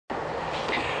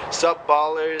Sup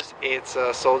ballers, it's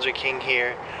Soldier King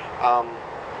here.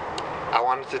 I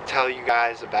wanted to tell you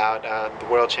guys about the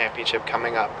World Championship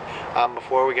coming up.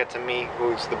 Before we get to me,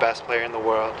 who's the best player in the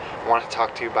world, I want to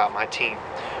talk to you about my team.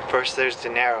 First there's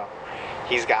Dinero.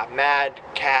 He's got mad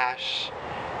cash,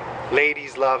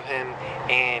 ladies love him,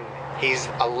 and he's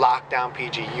a lockdown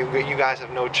PG. You guys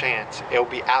have no chance. It'll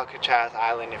be Alcatraz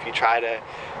Island if you try to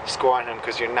score on him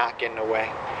because you're not getting away.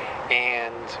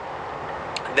 And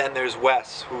then there's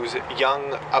Wes, who's a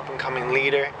young, up-and-coming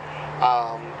leader.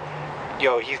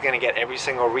 He's going to get every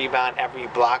single rebound, every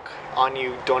block on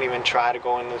you. Don't even try to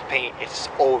go in the paint. It's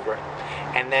over.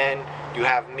 And then you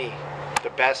have me, the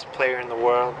best player in the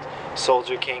world,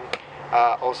 Soldier King,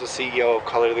 also CEO of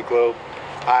Color the Globe.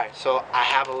 Alright, so I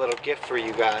have a little gift for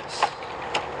you guys.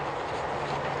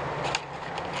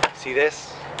 See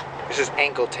this? This is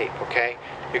ankle tape, okay?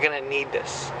 You're gonna need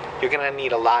this. You're gonna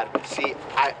need a lot of it. See,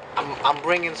 I'm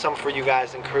bringing some for you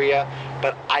guys in Korea,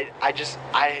 but I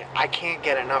can't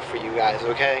get enough for you guys,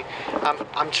 okay?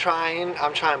 I'm trying,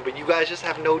 but you guys just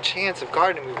have no chance of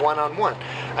guarding me one-on-one.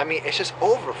 I mean, it's just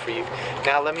over for you.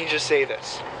 Now, let me just say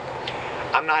this.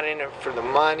 I'm not in it for the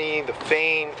money, the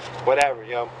fame, whatever,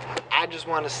 I just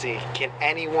want to see, can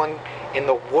anyone in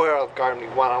the world guard me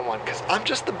one-on-one? Because I'm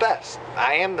just the best.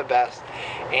 I am the best,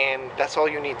 and that's all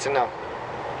you need to know.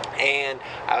 And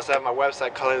I also have my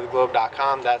website,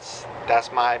 colortheglobe.com.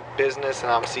 That's my business,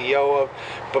 and I'm CEO of.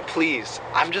 But please,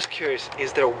 I'm just curious,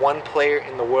 is there one player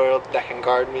in the world that can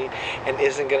guard me and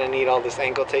isn't going to need all this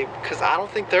ankle tape? Because I don't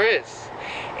think there is.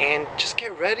 And just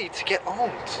get ready to get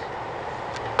owned.